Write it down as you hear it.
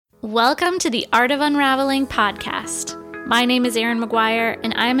Welcome to the Art of Unraveling podcast. My name is Erin McGuire,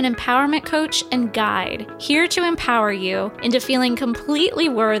 and I'm an empowerment coach and guide here to empower you into feeling completely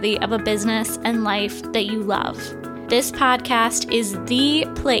worthy of a business and life that you love. This podcast is the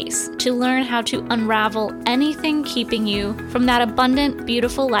place to learn how to unravel anything keeping you from that abundant,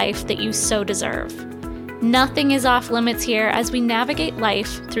 beautiful life that you so deserve. Nothing is off limits here as we navigate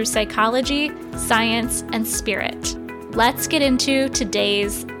life through psychology, science, and spirit. Let's get into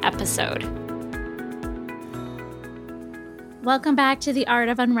today's episode. Welcome back to the Art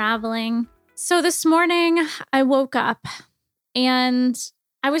of Unraveling. So this morning I woke up and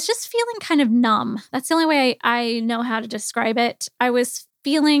I was just feeling kind of numb. That's the only way I know how to describe it. I was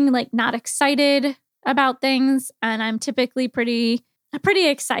feeling like not excited about things, and I'm typically a pretty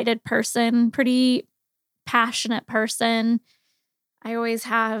excited person, pretty passionate person. I always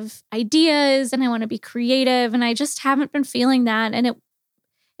have ideas and I want to be creative, and I just haven't been feeling that. And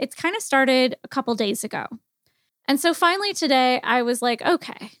it's kind of started a couple days ago. And so finally today I was like,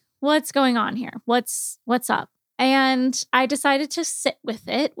 okay, what's going on here? What's up? And I decided to sit with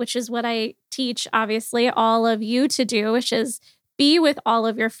it, which is what I teach, obviously, all of you to do, which is be with all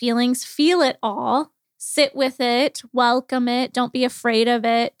of your feelings, feel it all, sit with it, welcome it, don't be afraid of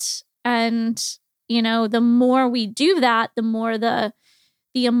it. And the more we do that, the more the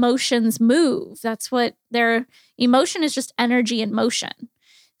emotions move. That's what their emotion is, just energy in motion.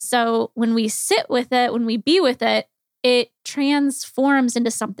 So when we sit with it, when we be with it, it transforms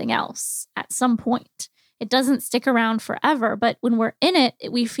into something else at some point. It doesn't stick around forever, but when we're in it,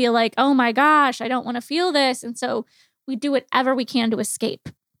 we feel like, oh my gosh, I don't want to feel this. And so we do whatever we can to escape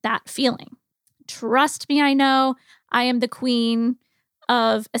that feeling. Trust me, I know I am the queen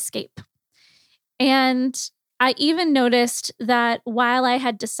of escape. And I even noticed that while I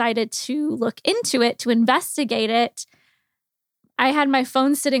had decided to look into it, to investigate it, I had my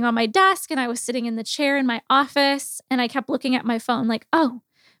phone sitting on my desk and I was sitting in the chair in my office and I kept looking at my phone like, oh,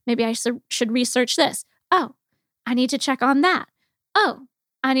 maybe I should research this. Oh, I need to check on that. Oh,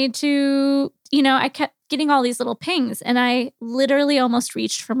 I need to, I kept getting all these little pings and I literally almost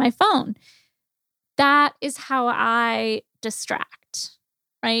reached for my phone. That is how I distract,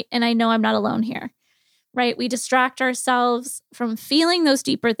 right? And I know I'm not alone here, right? We distract ourselves from feeling those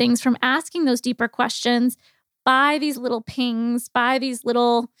deeper things, from asking those deeper questions by these little pings, by these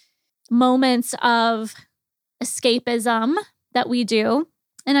little moments of escapism that we do.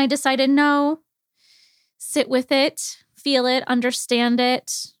 And I decided, no, sit with it, feel it, understand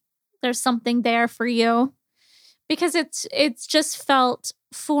it. There's something there for you, because it's just felt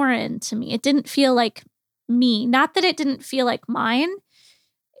foreign to me. It didn't feel like me. Not that it didn't feel like mine.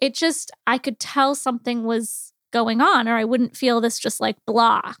 It just, I could tell something was going on, or I wouldn't feel this just like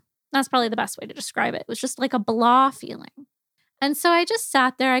blah. That's probably the best way to describe it. It was just like a blah feeling. And so I just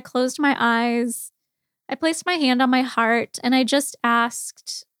sat there, I closed my eyes, I placed my hand on my heart, and I just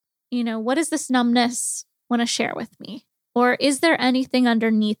asked, what does this numbness want to share with me? Or is there anything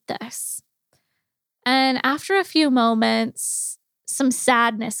underneath this? And after a few moments, some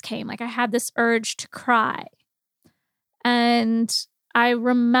sadness came. Like I had this urge to cry. And I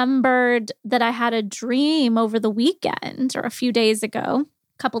remembered that I had a dream over the weekend or a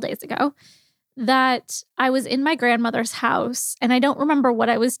couple days ago, that I was in my grandmother's house and I don't remember what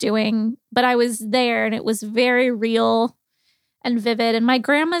I was doing, but I was there and it was very real and vivid. And my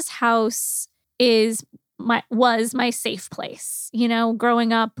grandma's house was my safe place.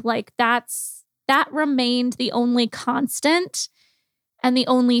 Growing up, like that remained the only constant and the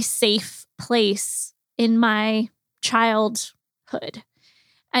only safe place in my childhood.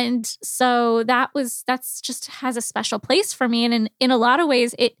 And so that's just has a special place for me. And in a lot of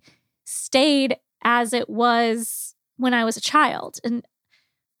ways, it stayed as it was when I was a child. And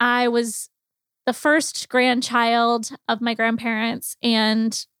I was the first grandchild of my grandparents.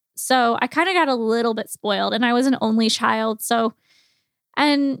 And so I kind of got a little bit spoiled, and I was an only child. So,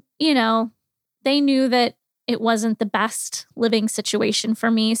 and they knew that it wasn't the best living situation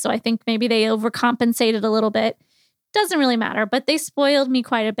for me. So I think maybe they overcompensated a little bit. Doesn't really matter, but they spoiled me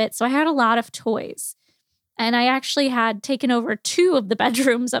quite a bit. So I had a lot of toys. And I actually had taken over 2 of the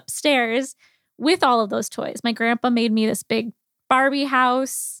bedrooms upstairs with all of those toys. My grandpa made me this big Barbie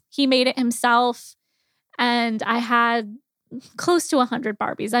house. He made it himself. And I had close to 100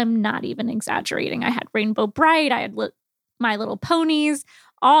 Barbies. I'm not even exaggerating. I had Rainbow Bright. I had My Little Ponies,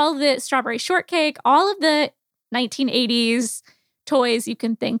 all the Strawberry Shortcake, all of the 1980s toys you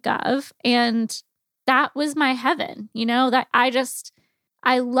can think of. And that was my heaven, that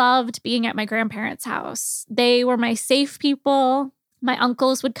I loved being at my grandparents' house. They were my safe people. My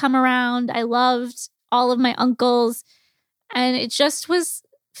uncles would come around. I loved all of my uncles. And it just was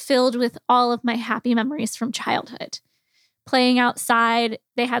filled with all of my happy memories from childhood. Playing outside,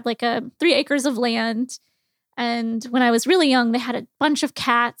 they had like 3 acres of land. And when I was really young, they had a bunch of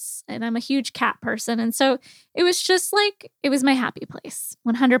cats, and I'm a huge cat person. And so it was just like, it was my happy place,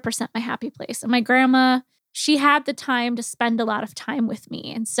 100% my happy place. And my grandma, she had the time to spend a lot of time with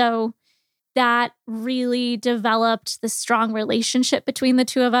me. And so that really developed this strong relationship between the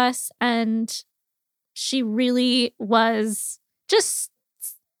two of us. And she really was just,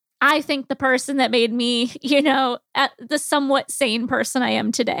 I think, the person that made me, the somewhat sane person I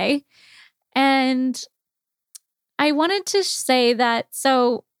am today. And I wanted to say that,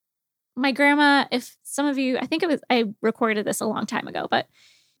 so my grandma, if some of you, I recorded this a long time ago, but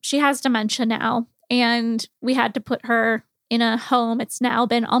she has dementia now, and we had to put her in a home. It's now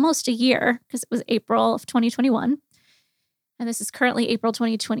been almost a year because it was April of 2021. And this is currently April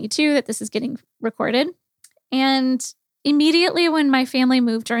 2022 that this is getting recorded. And immediately when my family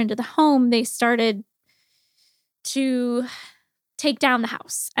moved her into the home, they started to take down the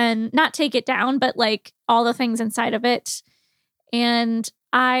house, and not take it down, but like all the things inside of it. And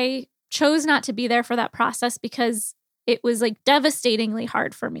I chose not to be there for that process because it was like devastatingly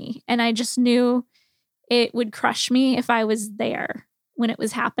hard for me. And I just knew it would crush me if I was there when it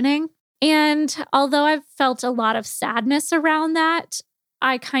was happening. And although I've felt a lot of sadness around that,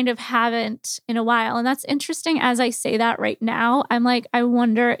 I kind of haven't in a while. And that's interesting. As I say that right now, I'm like, I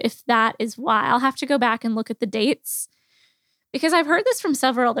wonder if that is why. I'll have to go back and look at the dates, because I've heard this from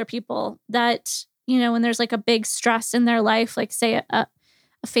several other people that, when there's like a big stress in their life, like say a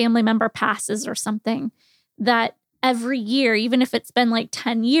family member passes or something, that every year, even if it's been like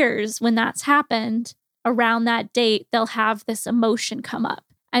 10 years when that's happened, around that date, they'll have this emotion come up.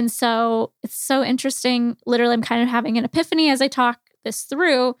 And so it's so interesting. Literally, I'm kind of having an epiphany as I talk this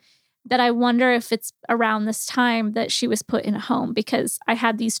through, that I wonder if it's around this time that she was put in a home, because I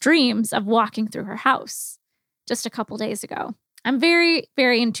had these dreams of walking through her house just a couple days ago. I'm very,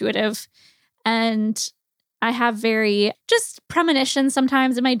 very intuitive, and I have very just premonitions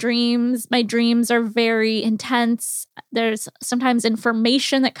sometimes in my dreams. My dreams are very intense. There's sometimes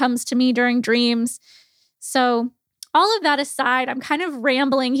information that comes to me during dreams. So all of that aside, I'm kind of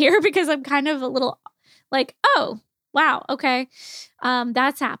rambling here because I'm kind of a little like, oh, wow, okay,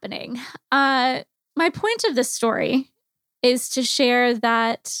 that's happening. My point of this story is to share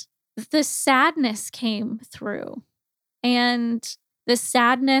that the sadness came through, and the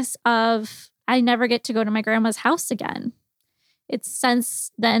sadness of I never get to go to my grandma's house again. It's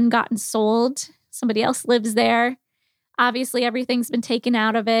since then gotten sold. Somebody else lives there. Obviously, everything's been taken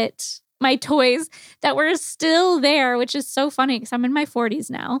out of it. My toys that were still there, which is so funny because I'm in my 40s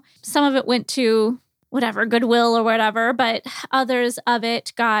now. Some of it went to whatever, Goodwill or whatever, but others of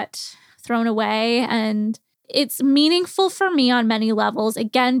it got thrown away. And it's meaningful for me on many levels,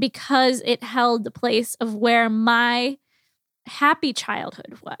 again, because it held the place of where my happy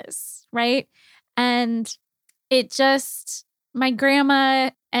childhood was, right? And it just, my grandma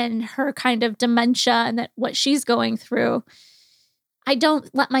and her kind of dementia and that what she's going through, I don't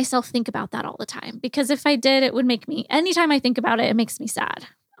let myself think about that all the time, because if I did, it would make me, anytime I think about it, it makes me sad.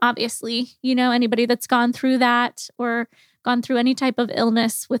 Obviously, anybody that's gone through that or gone through any type of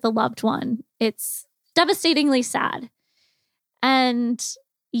illness with a loved one, it's devastatingly sad. And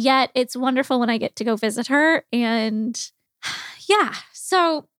yet it's wonderful when I get to go visit her. And yeah,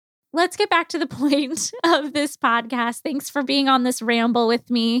 so let's get back to the point of this podcast. Thanks for being on this ramble with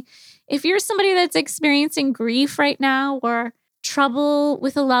me. If you're somebody that's experiencing grief right now or trouble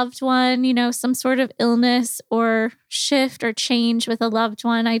with a loved one, some sort of illness or shift or change with a loved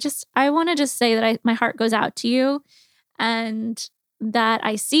one, I want to just say that my heart goes out to you, and that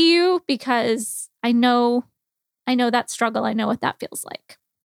I see you, because I know that struggle. I know what that feels like.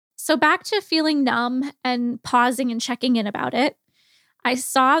 So back to feeling numb and pausing and checking in about it. I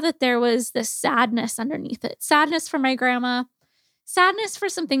saw that there was this sadness underneath it. Sadness for my grandma, sadness for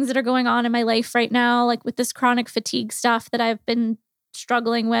some things that are going on in my life right now, like with this chronic fatigue stuff that I've been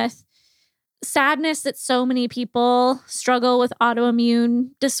struggling with. Sadness that so many people struggle with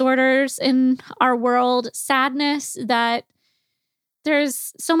autoimmune disorders in our world. Sadness that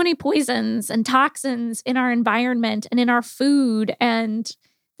there's so many poisons and toxins in our environment and in our food. And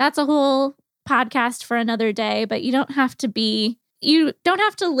that's a whole podcast for another day, but you don't have to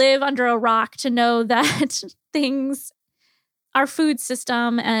live under a rock to know that things, our food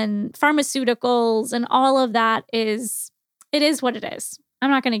system and pharmaceuticals and all of that it is what it is.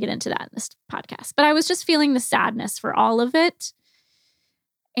 I'm not going to get into that in this podcast, but I was just feeling the sadness for all of it.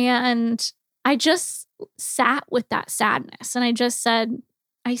 And I just sat with that sadness, and I just said,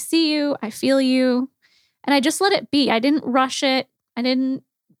 I see you, I feel you. And I just let it be. I didn't rush it. I didn't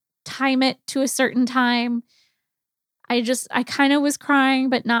time it to a certain time. I kind of was crying,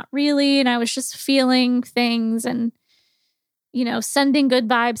 but not really. And I was just feeling things and, sending good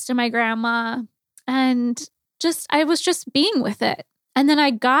vibes to my grandma. And I was just being with it. And then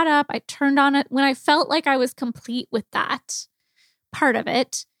I got up, I turned on it. When I felt like I was complete with that part of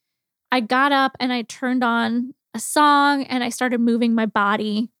it, I got up and I turned on a song and I started moving my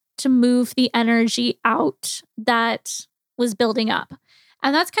body to move the energy out that was building up.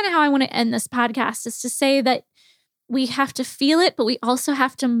 And that's kind of how I want to end this podcast, is to say that we have to feel it, but we also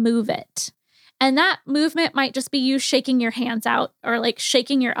have to move it. And that movement might just be you shaking your hands out, or like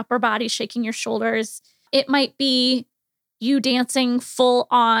shaking your upper body, shaking your shoulders. It might be you dancing full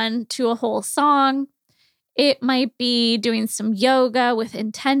on to a whole song. It might be doing some yoga with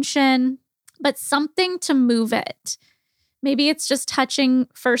intention, but something to move it. Maybe it's just touching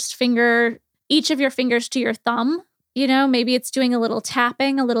each of your fingers to your thumb. Maybe it's doing a little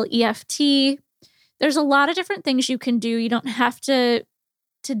tapping, a little EFT. There's a lot of different things you can do. You don't have to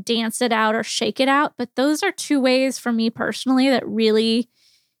dance it out or shake it out, but those are two ways for me personally that really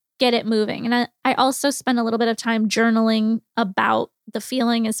get it moving. And I also spend a little bit of time journaling about the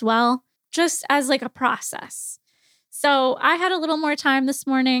feeling as well, just as like a process. So I had a little more time this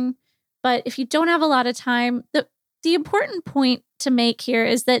morning, but if you don't have a lot of time, the important point to make here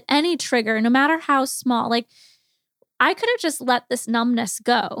is that any trigger, no matter how small, like I could have just let this numbness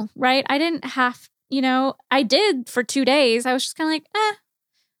go, right? I didn't have, I did for 2 days. I was just kind of like,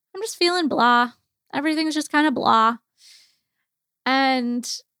 I'm just feeling blah. Everything's just kind of blah. And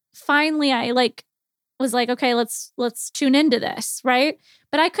finally I was like, okay, let's tune into this, right?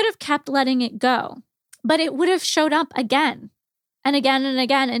 But I could have kept letting it go, but it would have showed up again and again and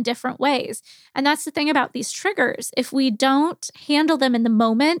again in different ways. And that's the thing about these triggers. If we don't handle them in the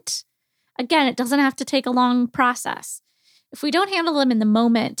moment, again, it doesn't have to take a long process. If we don't handle them in the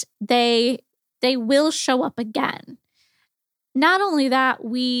moment, they will show up again. Not only that,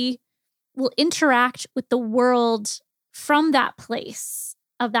 we will interact with the world from that place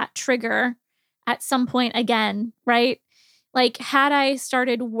of that trigger at some point again, right? Like had I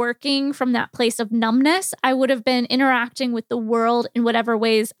started working from that place of numbness, I would have been interacting with the world in whatever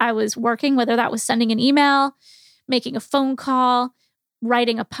ways I was working, whether that was sending an email, making a phone call,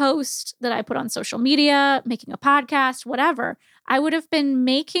 writing a post that I put on social media, making a podcast, whatever. I would have been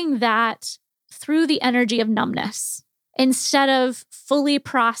making that through the energy of numbness instead of fully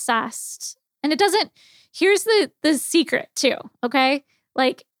processed. And here's the secret too, okay?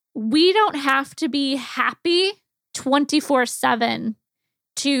 Like we don't have to be happy 24/7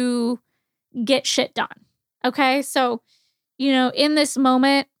 to get shit done, okay? So, in this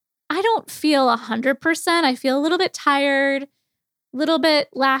moment, I don't feel 100%. I feel a little bit tired, a little bit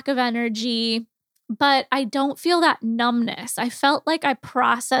lack of energy, but I don't feel that numbness. I felt like I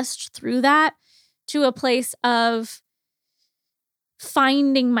processed through that to a place of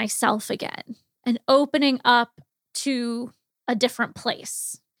finding myself again and opening up to a different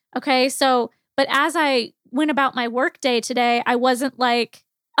place. Okay. So, but as I went about my work day today, I wasn't like,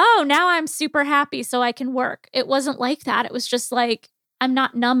 oh, now I'm super happy so I can work. It wasn't like that. It was just like, I'm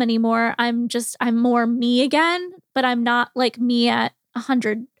not numb anymore. I'm more me again, but I'm not like me at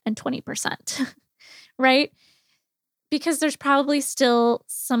 120%, right? Because there's probably still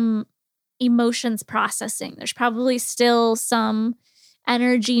some emotions processing. There's probably still some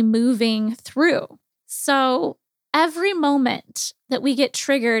energy moving through. So every moment that we get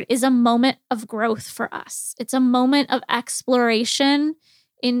triggered is a moment of growth for us. It's a moment of exploration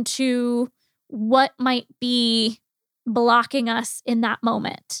into what might be blocking us in that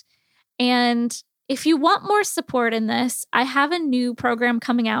moment. And if you want more support in this, I have a new program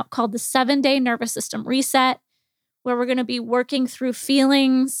coming out called the 7-Day Nervous System Reset, where we're going to be working through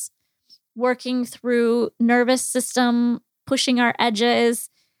feelings, working through nervous system, pushing our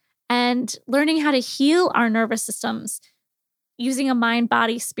edges, and learning how to heal our nervous systems using a mind,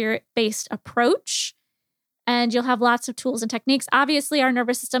 body, spirit-based approach. And you'll have lots of tools and techniques. Obviously, our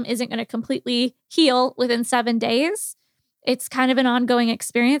nervous system isn't going to completely heal within 7 days. It's kind of an ongoing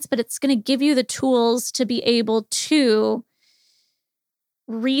experience, but it's going to give you the tools to be able to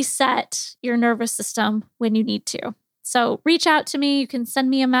reset your nervous system when you need to. So reach out to me. You can send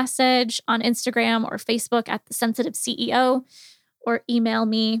me a message on Instagram or Facebook at The Sensitive CEO, or email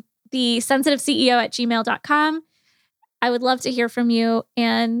me, thesensitiveceo@gmail.com. I would love to hear from you,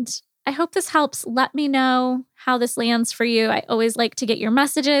 and I hope this helps. Let me know how this lands for you. I always like to get your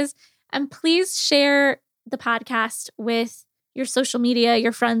messages, and please share the podcast with your social media,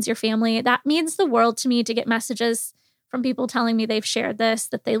 your friends, your family. That means the world to me to get messages from people telling me they've shared this,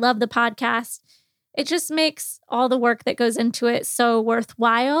 that they love the podcast. it just makes all the work that goes into it so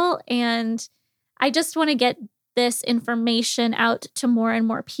worthwhile. And I just want to get this information out to more and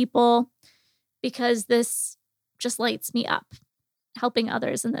more people because this just lights me up, helping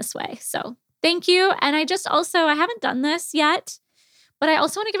others in this way. So thank you. And I haven't done this yet, but I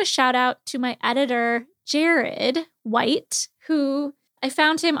also want to give a shout out to my editor, Jared White, who I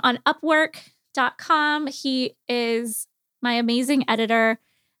found him on Upwork.com. He is my amazing editor.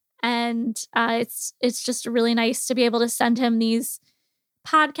 And it's just really nice to be able to send him these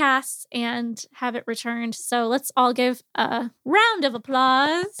podcasts and have it returned. So let's all give a round of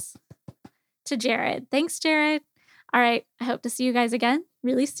applause to Jared. Thanks, Jared. All right. I hope to see you guys again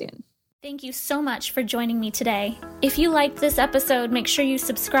really soon. Thank you so much for joining me today. If you liked this episode, make sure you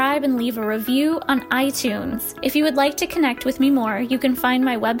subscribe and leave a review on iTunes. If you would like to connect with me more, you can find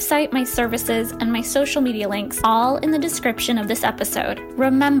my website, my services, and my social media links all in the description of this episode.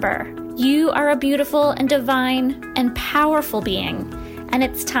 Remember, you are a beautiful and divine and powerful being, and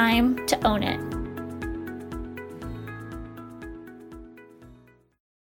it's time to own it.